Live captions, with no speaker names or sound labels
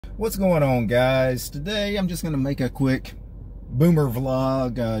What's going on, guys? Today I'm just going to make a quick boomer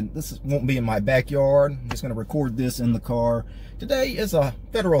vlog. This won't be in my backyard. I'm just going to record this in the car. Today is a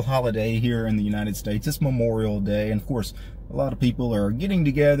federal holiday here in the United States. It's Memorial Day, and of course a lot of people are getting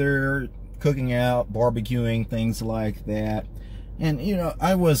together, cooking out, barbecuing, things like that. And you know,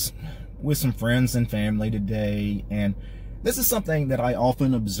 I was with some friends and family today, and this is something that I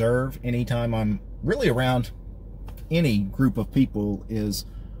often observe anytime I'm really around any group of people is,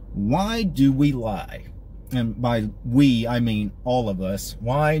 why do we lie? And by we, I mean all of us.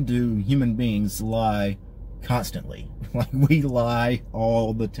 Why do human beings lie constantly? Like, we lie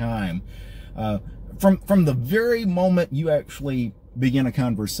all the time. From the very moment you actually begin a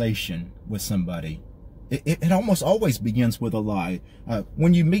conversation with somebody, it almost always begins with a lie.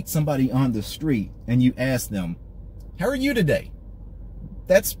 When you meet somebody on the street and you ask them, how are you today?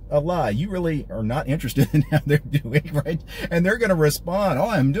 That's a lie. You really are not interested in how they're doing, right? And they're going to respond, oh,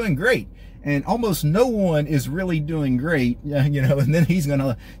 I'm doing great. And almost no one is really doing great, you know, and then he's going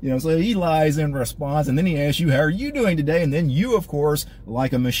to, you know, so he lies in response, and then he asks you, how are you doing today? And then you, of course,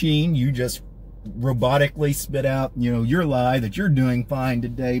 like a machine, you just robotically spit out, you know, your lie that you're doing fine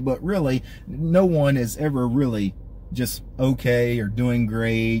today. But really, no one is ever really just okay or doing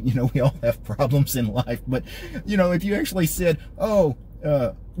great. You know, we all have problems in life. But, you know, if you actually said, oh,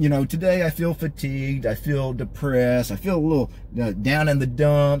 you know, today I feel fatigued, I feel depressed, I feel a little down in the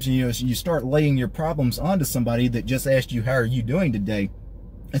dumps, and, you know, so you start laying your problems onto somebody that just asked you, how are you doing today?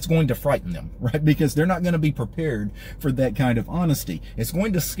 It's going to frighten them, right? Because they're not going to be prepared for that kind of honesty. It's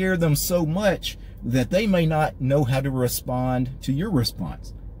going to scare them so much that they may not know how to respond to your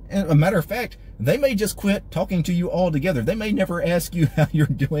response. And a matter of fact, they may just quit talking to you altogether. They may never ask you how you're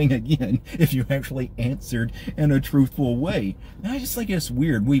doing again if you actually answered in a truthful way. And I just think it's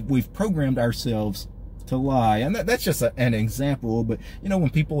weird. We've programmed ourselves to lie. And that's just an example. But, you know,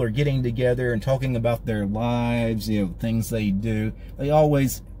 when people are getting together and talking about their lives, you know, things they do, they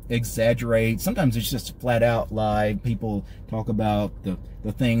always exaggerate. Sometimes it's just flat out lie. People talk about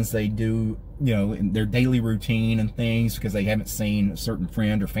the things they do, you know, in their daily routine and things, because they haven't seen a certain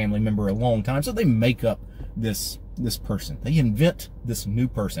friend or family member a long time. So they make up this person. They invent this new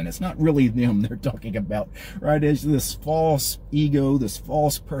person. It's not really them they're talking about, right? It's this false ego, this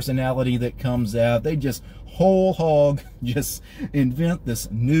false personality that comes out. They just whole hog just invent this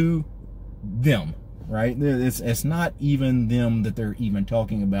new them, right? It's not even them that they're even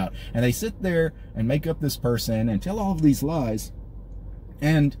talking about. And they sit there and make up this person and tell all of these lies.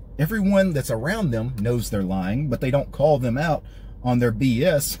 And everyone that's around them knows they're lying, but they don't call them out on their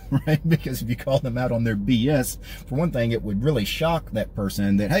BS, right? Because if you call them out on their BS, for one thing, it would really shock that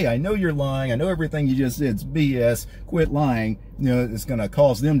person that, hey, I know you're lying. I know everything you just said is BS. Quit lying. You know, it's going to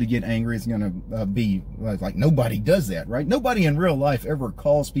cause them to get angry. It's going to be like nobody does that, right? Nobody in real life ever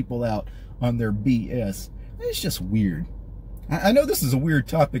calls people out on their BS. It's just weird. I know this is a weird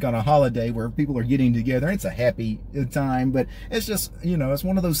topic on a holiday where people are getting together. It's a happy time, but it's just, you know, it's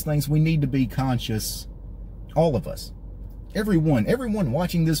one of those things we need to be conscious, all of us. Everyone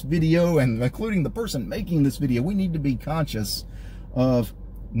watching this video, and including the person making this video, we need to be conscious of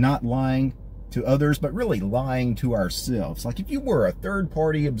not lying to others, but really lying to ourselves. Like, if you were a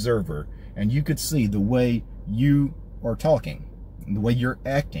third-party observer and you could see the way you are talking, the way you're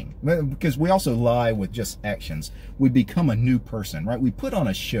acting, because we also lie with just actions. We become a new person, right? We put on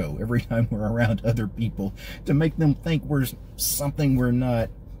a show every time we're around other people to make them think we're something we're not,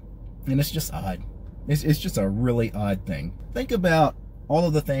 and it's just odd. It's just a really odd thing. Think about all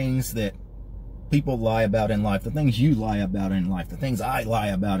of the things that people lie about in life, the things you lie about in life, the things I lie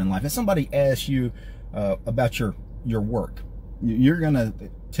about in life. If somebody asks you about your work, you're gonna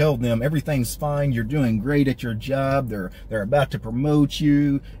tell them everything's fine, you're doing great at your job, they're about to promote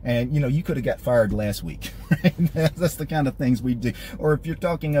you, and you know, you could have got fired last week. Right? That's the kind of things we do. Or if you're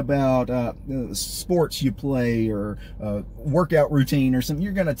talking about sports you play, or workout routine or something,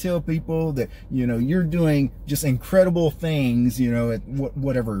 you're going to tell people that, you know, you're doing just incredible things, you know, at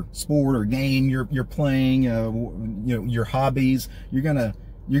whatever sport or game you're playing, you know, your hobbies. You're gonna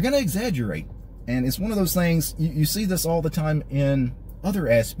exaggerate. And it's one of those things, you see this all the time in other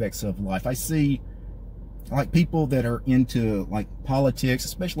aspects of life. I see, like, people that are into, like, politics,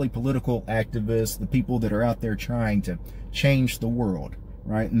 especially political activists, the people that are out there trying to change the world,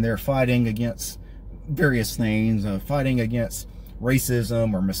 right? And they're fighting against various things, fighting against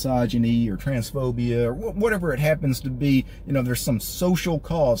racism or misogyny or transphobia or whatever it happens to be. You know, there's some social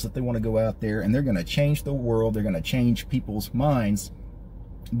cause that they want to go out there and they're going to change the world. They're going to change people's minds.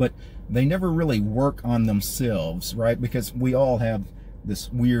 But they never really work on themselves, right? Because we all have this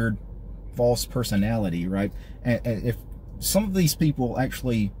weird false personality, right? And if some of these people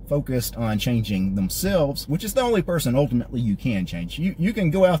actually focused on changing themselves, which is the only person ultimately you can change. You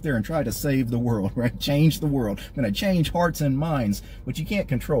can go out there and try to save the world, right? Change the world. I'm going to change hearts and minds, but you can't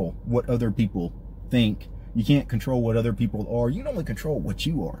control what other people think. You can't control what other people are. You can only control what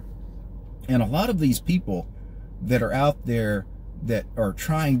you are. And a lot of these people that are out there that are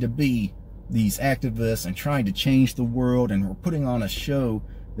trying to be these activists and trying to change the world, and we're putting on a show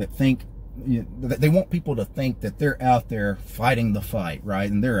that they want people to think that they're out there fighting the fight,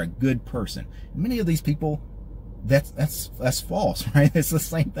 right? And they're a good person. Many of these people, that's false, right? It's the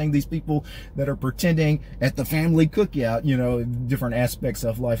same thing. These people that are pretending at the family cookout, you know, different aspects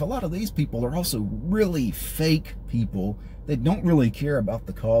of life. A lot of these people are also really fake people that don't really care about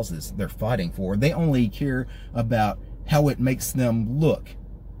the causes they're fighting for. They only care about how it makes them look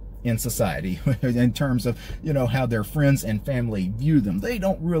in society in terms of, you know, how their friends and family view them. They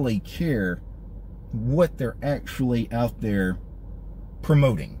don't really care what they're actually out there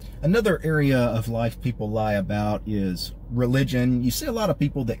promoting. Another area of life people lie about is religion. You see a lot of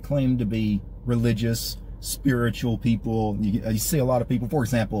people that claim to be religious, spiritual people. You see a lot of people, for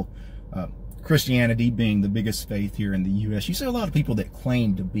example, Christianity being the biggest faith here in the U.S. You see a lot of people that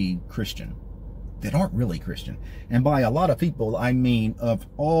claim to be Christian that aren't really Christian. And by a lot of people, I mean of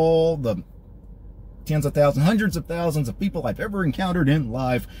all the tens of thousands, hundreds of thousands of people I've ever encountered in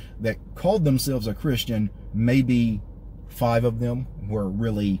life that called themselves a Christian, maybe 5 of them were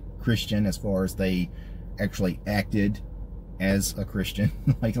really Christian as far as they actually acted as a Christian.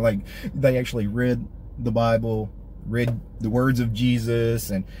 like they actually read the Bible, read the words of Jesus,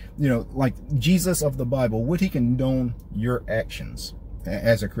 and, you know, like Jesus of the Bible, would he condone your actions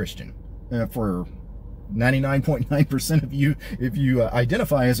as a Christian? For 99.9% of you, if you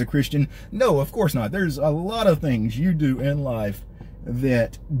identify as a Christian, no, of course not. There's a lot of things you do in life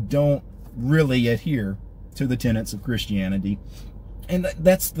that don't really adhere to the tenets of Christianity. And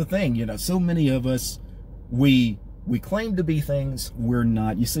that's the thing, you know, so many of us, we claim to be things we're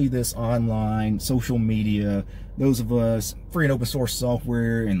not. You see this online, social media, those of us, free and open source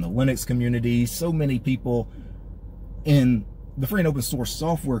software in the Linux community. So many people in the free and open source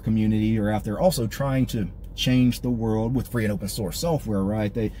software community are out there also trying to change the world with free and open source software,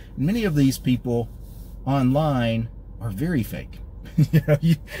 right? Many of these people online are very fake. You know,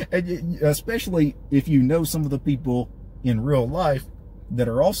 especially if you know some of the people in real life that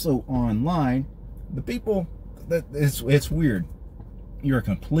are also online. The people that it's weird. You're a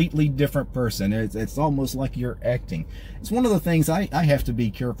completely different person. It's almost like you're acting. It's one of the things I have to be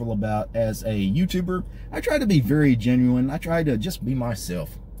careful about as a YouTuber. I try to be very genuine. I try to just be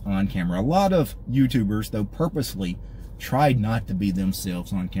myself on camera. A lot of YouTubers, though, purposely try not to be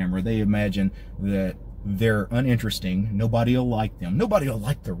themselves on camera. They imagine that they're uninteresting. Nobody will like them. Nobody will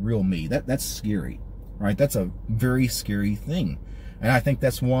like the real me. That's scary, right? That's a very scary thing. And I think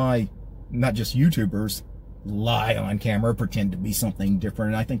that's why not just YouTubers lie on camera, pretend to be something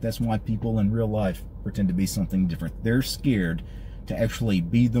different. And I think that's why people in real life pretend to be something different. They're scared to actually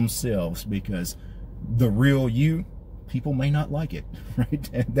be themselves, because the real you, people may not like it, right?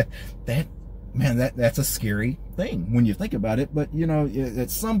 And that's a scary thing when you think about it. But, you know,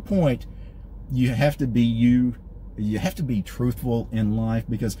 at some point, you have to be you. You have to be truthful in life,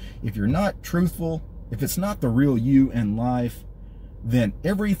 because if you're not truthful, if it's not the real you in life, then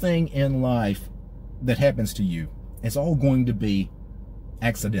everything in life that happens to you, it's all going to be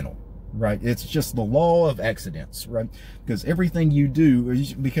accidental, right? It's just the law of accidents, right? Because everything you do,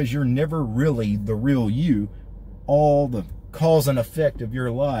 because you're never really the real you, all the cause and effect of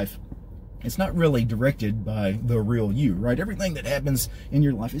your life, it's not really directed by the real you, right? Everything that happens in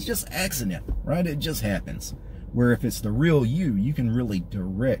your life is just accident, right? It just happens. Where if it's the real you, you can really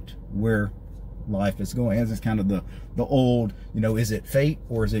direct where life is going. As it's kind of the old, you know, is it fate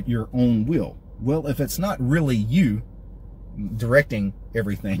or is it your own will? Well, if it's not really you directing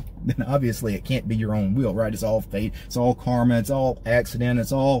everything, then obviously it can't be your own will, right? It's all fate, it's all karma, it's all accident,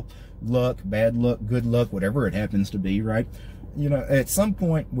 it's all luck, bad luck, good luck, whatever it happens to be, right? You know, at some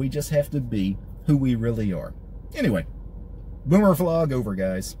point, we just have to be who we really are. Anyway, Boomer Vlog over,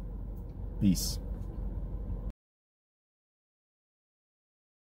 guys. Peace.